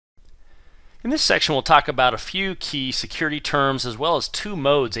In this section, we'll talk about a few key security terms as well as two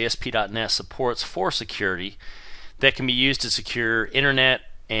modes ASP.NET supports for security that can be used to secure internet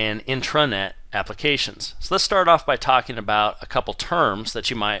and intranet applications. So let's start off by talking about a couple terms that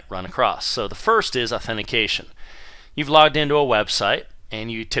you might run across. So the first is authentication. You've logged into a website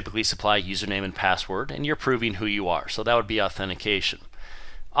and you typically supply username and password and you're proving who you are. So that would be authentication.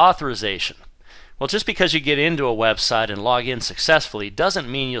 Authorization. Well, just because you get into a website and log in successfully doesn't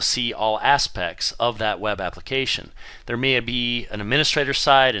mean you'll see all aspects of that web application. There may be an administrator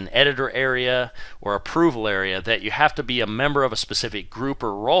side, an editor area, or approval area that you have to be a member of a specific group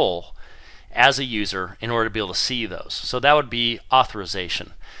or role as a user in order to be able to see those. So that would be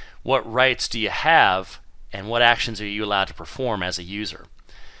authorization. What rights do you have and what actions are you allowed to perform as a user?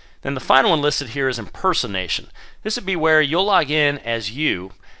 Then the final one listed here is impersonation. This would be where you'll log in as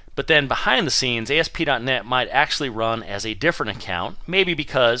you, but then behind the scenes, ASP.NET might actually run as a different account, maybe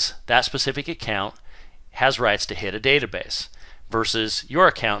because that specific account has rights to hit a database versus your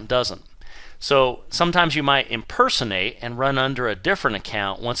account doesn't. So sometimes you might impersonate and run under a different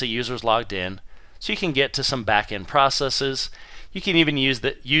account once a user's logged in, so you can get to some back-end processes. You can even use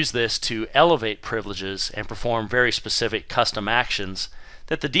this to elevate privileges and perform very specific custom actions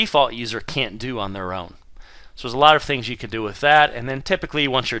that the default user can't do on their own. So there's a lot of things you can do with that, and then typically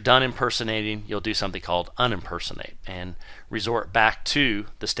once you're done impersonating, you'll do something called unimpersonate and resort back to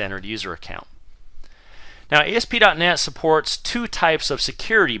the standard user account. Now ASP.NET supports two types of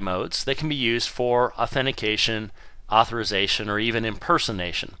security modes that can be used for authentication, authorization, or even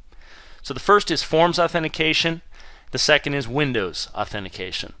impersonation. So the first is Forms authentication, the second is Windows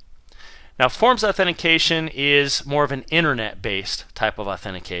authentication. Now Forms authentication is more of an internet-based type of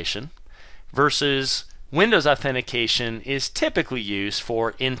authentication versus Windows authentication is typically used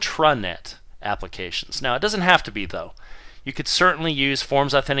for intranet applications. Now it doesn't have to be though. You could certainly use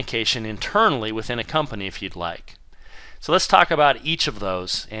Forms authentication internally within a company if you'd like. So let's talk about each of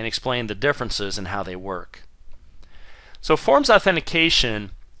those and explain the differences and how they work. So Forms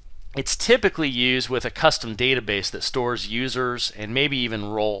authentication, it's typically used with a custom database that stores users and maybe even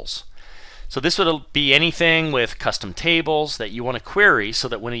roles. So this would be anything with custom tables that you want to query so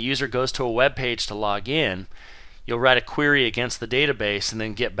that when a user goes to a web page to log in, you'll write a query against the database and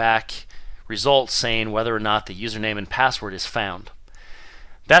then get back results saying whether or not the username and password is found.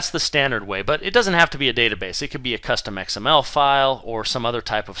 That's the standard way, but it doesn't have to be a database. It could be a custom XML file or some other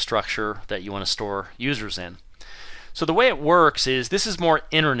type of structure that you want to store users in. So the way it works is this is more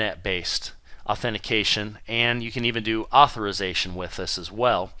internet-based authentication, and you can even do authorization with this as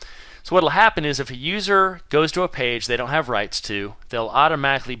well. So what will happen is if a user goes to a page they don't have rights to, they'll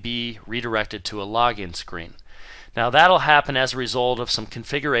automatically be redirected to a login screen. Now that'll happen as a result of some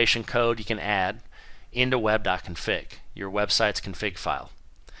configuration code you can add into web.config, your website's config file.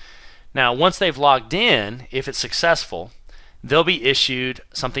 Now once they've logged in, if it's successful, they'll be issued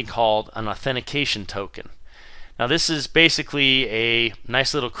something called an authentication token. Now this is basically a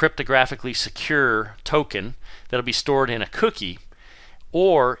nice little cryptographically secure token that'll be stored in a cookie,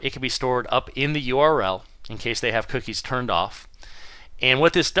 or it can be stored up in the URL in case they have cookies turned off. And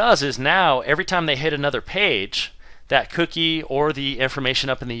what this does is now every time they hit another page, that cookie or the information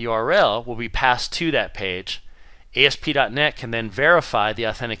up in the URL will be passed to that page. ASP.NET can then verify the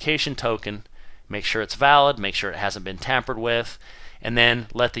authentication token, make sure it's valid, make sure it hasn't been tampered with, and then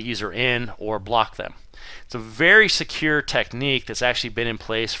let the user in or block them. It's a very secure technique that's actually been in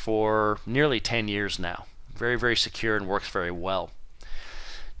place for nearly 10 years now. Very, very secure and works very well.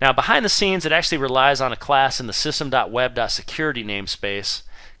 Now behind the scenes it actually relies on a class in the system.web.security namespace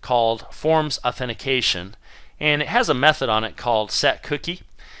called Forms Authentication, and it has a method on it called setCookie,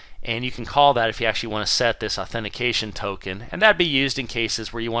 and you can call that if you actually want to set this authentication token, and that'd be used in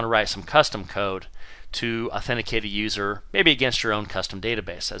cases where you want to write some custom code to authenticate a user, maybe against your own custom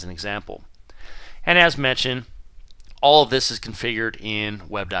database as an example. And as mentioned, all of this is configured in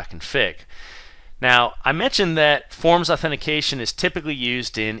web.config. Now, I mentioned that Forms authentication is typically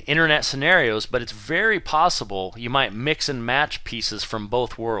used in internet scenarios, but it's very possible you might mix and match pieces from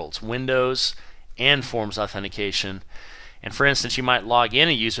both worlds, Windows and Forms authentication. And for instance, you might log in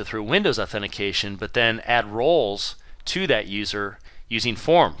a user through Windows authentication, but then add roles to that user using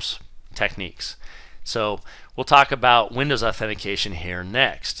Forms techniques. So we'll talk about Windows authentication here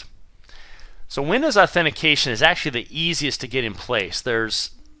next. So Windows authentication is actually the easiest to get in place.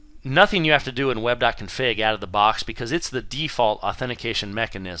 There's nothing you have to do in web.config out of the box because it's the default authentication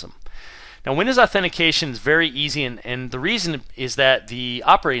mechanism. Now Windows authentication is very easy, and the reason is that the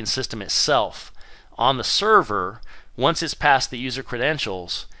operating system itself on the server, once it's passed the user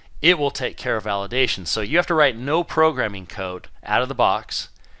credentials, it will take care of validation. So you have to write no programming code out of the box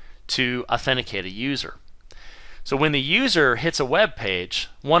to authenticate a user. So when the user hits a web page,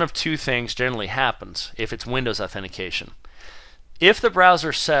 one of two things generally happens if it's Windows authentication. If the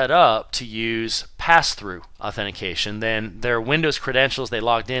browser set up to use pass-through authentication, then their Windows credentials they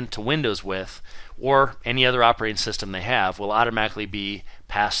logged into Windows with, or any other operating system they have, will automatically be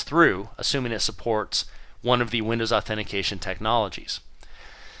passed through, assuming it supports one of the Windows authentication technologies.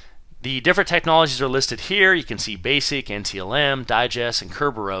 The different technologies are listed here. You can see Basic, NTLM, Digest, and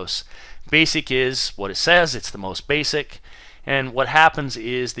Kerberos. Basic is what it says, it's the most basic. And what happens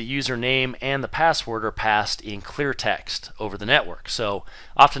is the username and the password are passed in clear text over the network. So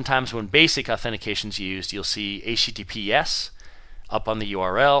oftentimes when basic authentication is used, you'll see HTTPS up on the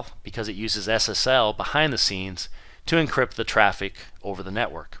URL because it uses SSL behind the scenes to encrypt the traffic over the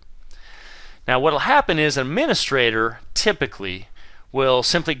network. Now what will happen is an administrator typically will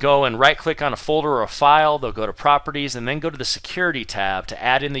simply go and right click on a folder or a file, they'll go to properties and then go to the security tab to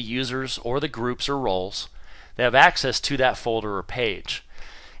add in the users or the groups or roles that have access to that folder or page.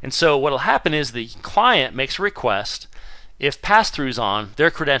 And so what will happen is the client makes a request. If pass-through is on, their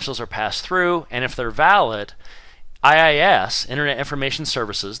credentials are passed through, and if they're valid, IIS, Internet Information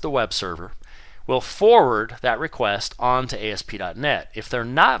Services, the web server, will forward that request on to ASP.NET. If they're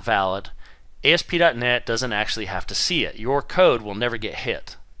not valid, ASP.NET doesn't actually have to see it. Your code will never get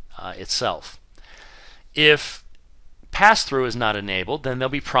hit itself. If pass-through is not enabled, then they'll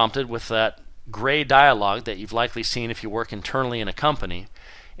be prompted with that gray dialog that you've likely seen if you work internally in a company,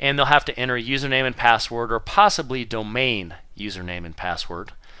 and they'll have to enter a username and password or possibly domain username and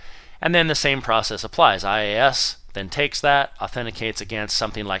password. And then the same process applies. IIS then takes that, authenticates against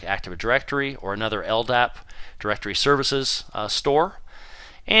something like Active Directory or another LDAP, Directory Services store,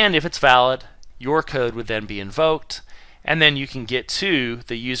 and if it's valid, your code would then be invoked, and then you can get to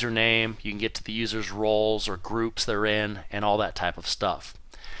the username, you can get to the user's roles or groups they're in, and all that type of stuff.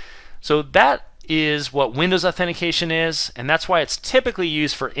 So that is what Windows authentication is, and that's why it's typically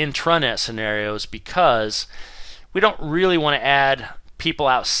used for intranet scenarios, because we don't really want to add people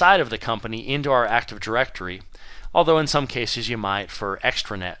outside of the company into our Active Directory, although in some cases you might for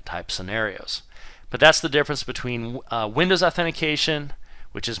extranet type scenarios. But that's the difference between Windows authentication,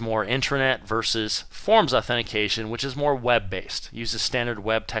 which is more intranet, versus Forms authentication, which is more web-based, uses standard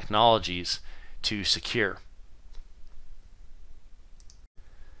web technologies to secure.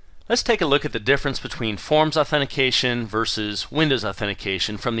 Let's take a look at the difference between Forms authentication versus Windows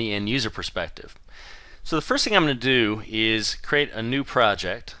authentication from the end user perspective. So the first thing I'm going to do is create a new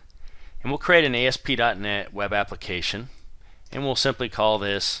project, and we'll create an ASP.NET web application, and we'll simply call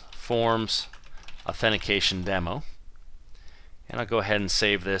this Forms Authentication Demo. And I'll go ahead and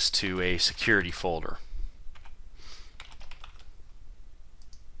save this to a security folder.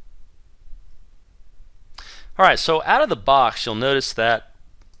 Alright, so out of the box you'll notice that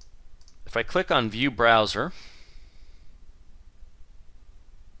if I click on View Browser,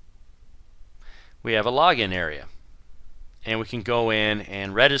 we have a login area. And we can go in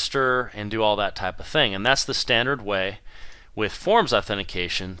and register and do all that type of thing. And that's the standard way with Forms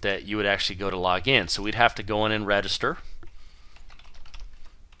authentication that you would actually go to log in. So we'd have to go in and register.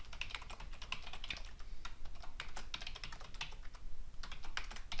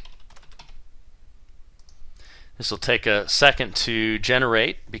 This will take a second to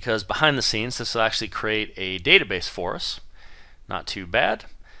generate because behind the scenes this will actually create a database for us. Not too bad.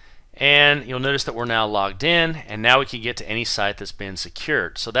 And you'll notice that we're now logged in, and now we can get to any site that's been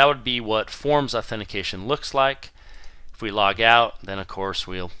secured. So that would be what Forms authentication looks like. If we log out, then of course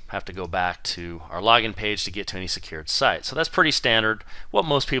we'll have to go back to our login page to get to any secured site. So that's pretty standard, what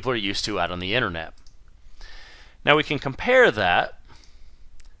most people are used to out on the internet. Now we can compare that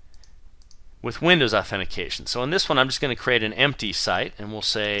with Windows authentication. So in this one I'm just going to create an empty site, and we'll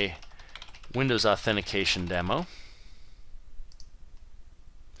say Windows Authentication Demo.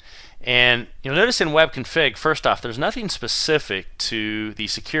 And you'll notice in web config, first off, there's nothing specific to the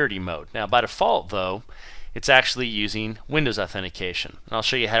security mode. Now by default though, it's actually using Windows authentication. And I'll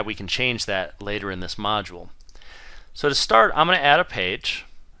show you how we can change that later in this module. So to start, I'm going to add a page.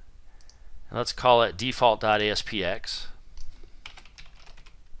 And let's call it default.aspx.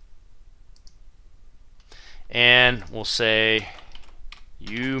 And we'll say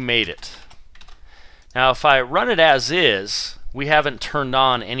you made it. Now if I run it as is, we haven't turned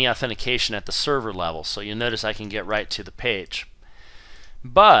on any authentication at the server level, so you'll notice I can get right to the page.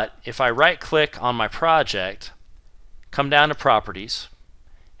 But if I right click on my project, come down to Properties,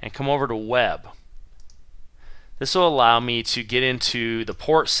 and come over to Web, this will allow me to get into the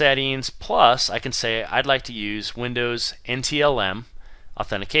port settings, plus I can say I'd like to use Windows NTLM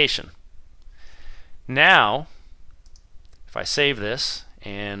authentication. Now, if I save this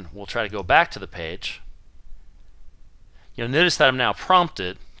and we'll try to go back to the page, you'll notice that I'm now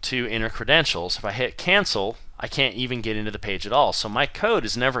prompted to enter credentials. If I hit cancel, I can't even get into the page at all. So my code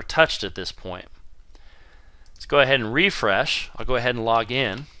is never touched at this point. Let's go ahead and refresh. I'll go ahead and log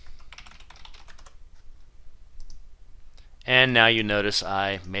in. And now you notice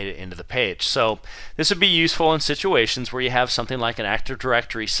I made it into the page. So this would be useful in situations where you have something like an Active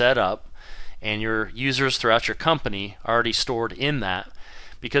Directory set up and your users throughout your company are already stored in that,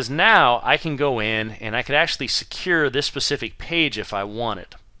 because now I can go in and I could actually secure this specific page if I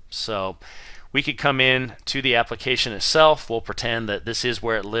wanted. So we could come in to the application itself. We'll pretend that this is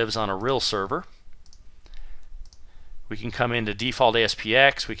where it lives on a real server. We can come into default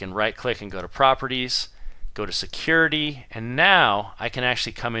ASPX, we can right click and go to properties, go to security, and now I can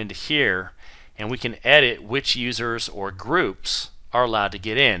actually come into here and we can edit which users or groups are allowed to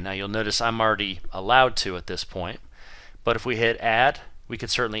get in. Now you'll notice I'm already allowed to at this point, but if we hit add, we could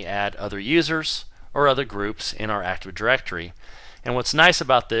certainly add other users or other groups in our Active Directory. And what's nice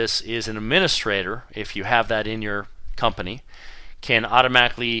about this is an administrator, if you have that in your company, can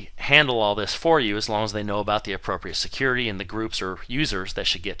automatically handle all this for you as long as they know about the appropriate security and the groups or users that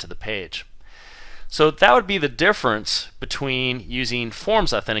should get to the page. So that would be the difference between using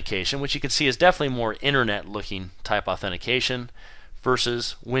Forms authentication, which you can see is definitely more internet looking type authentication,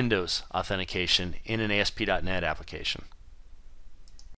 versus Windows authentication in an ASP.NET application.